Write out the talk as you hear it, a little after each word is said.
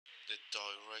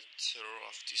director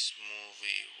of this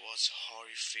movie was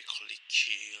horrifically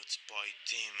killed by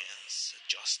demons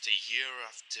just a year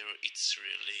after its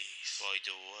release. By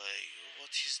the way,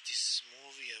 what is this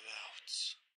movie about?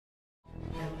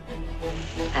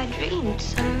 I dreamed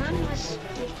someone was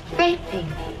raping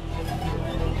me.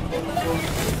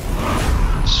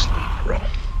 Sleep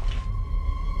well.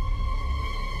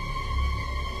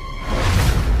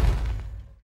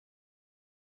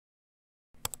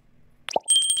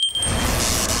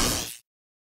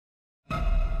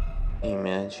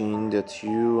 Imagine that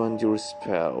you and your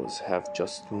spouse have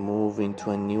just moved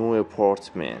into a new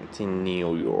apartment in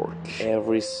New York.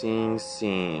 Everything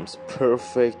seems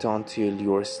perfect until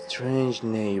your strange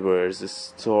neighbors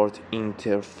start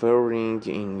interfering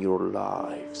in your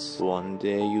lives. One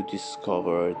day you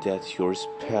discover that your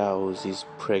spouse is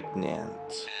pregnant.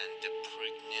 And the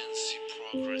pregnancy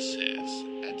progresses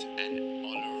at an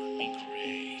alarming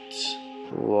rate.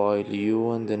 While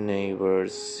you and the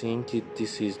neighbors think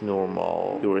this is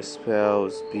normal, your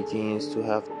spouse begins to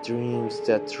have dreams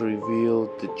that reveal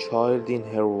the child in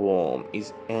her womb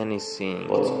is anything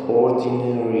but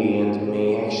ordinary and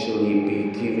may actually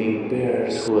be giving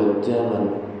birth to a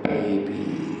demon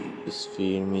baby. This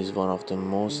film is one of the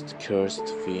most cursed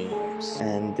films,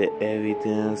 and the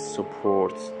evidence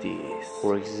supports this.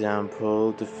 For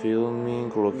example, the filming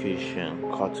location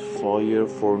caught fire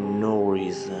for no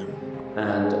reason,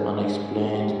 and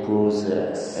unexplained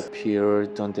bruises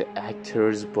appeared on the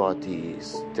actors'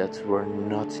 bodies that were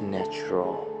not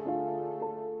natural.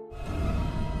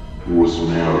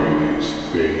 Rosemary's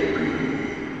Baby.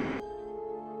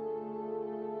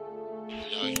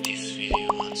 Like this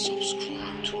video and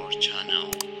subscribe to our channel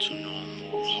to know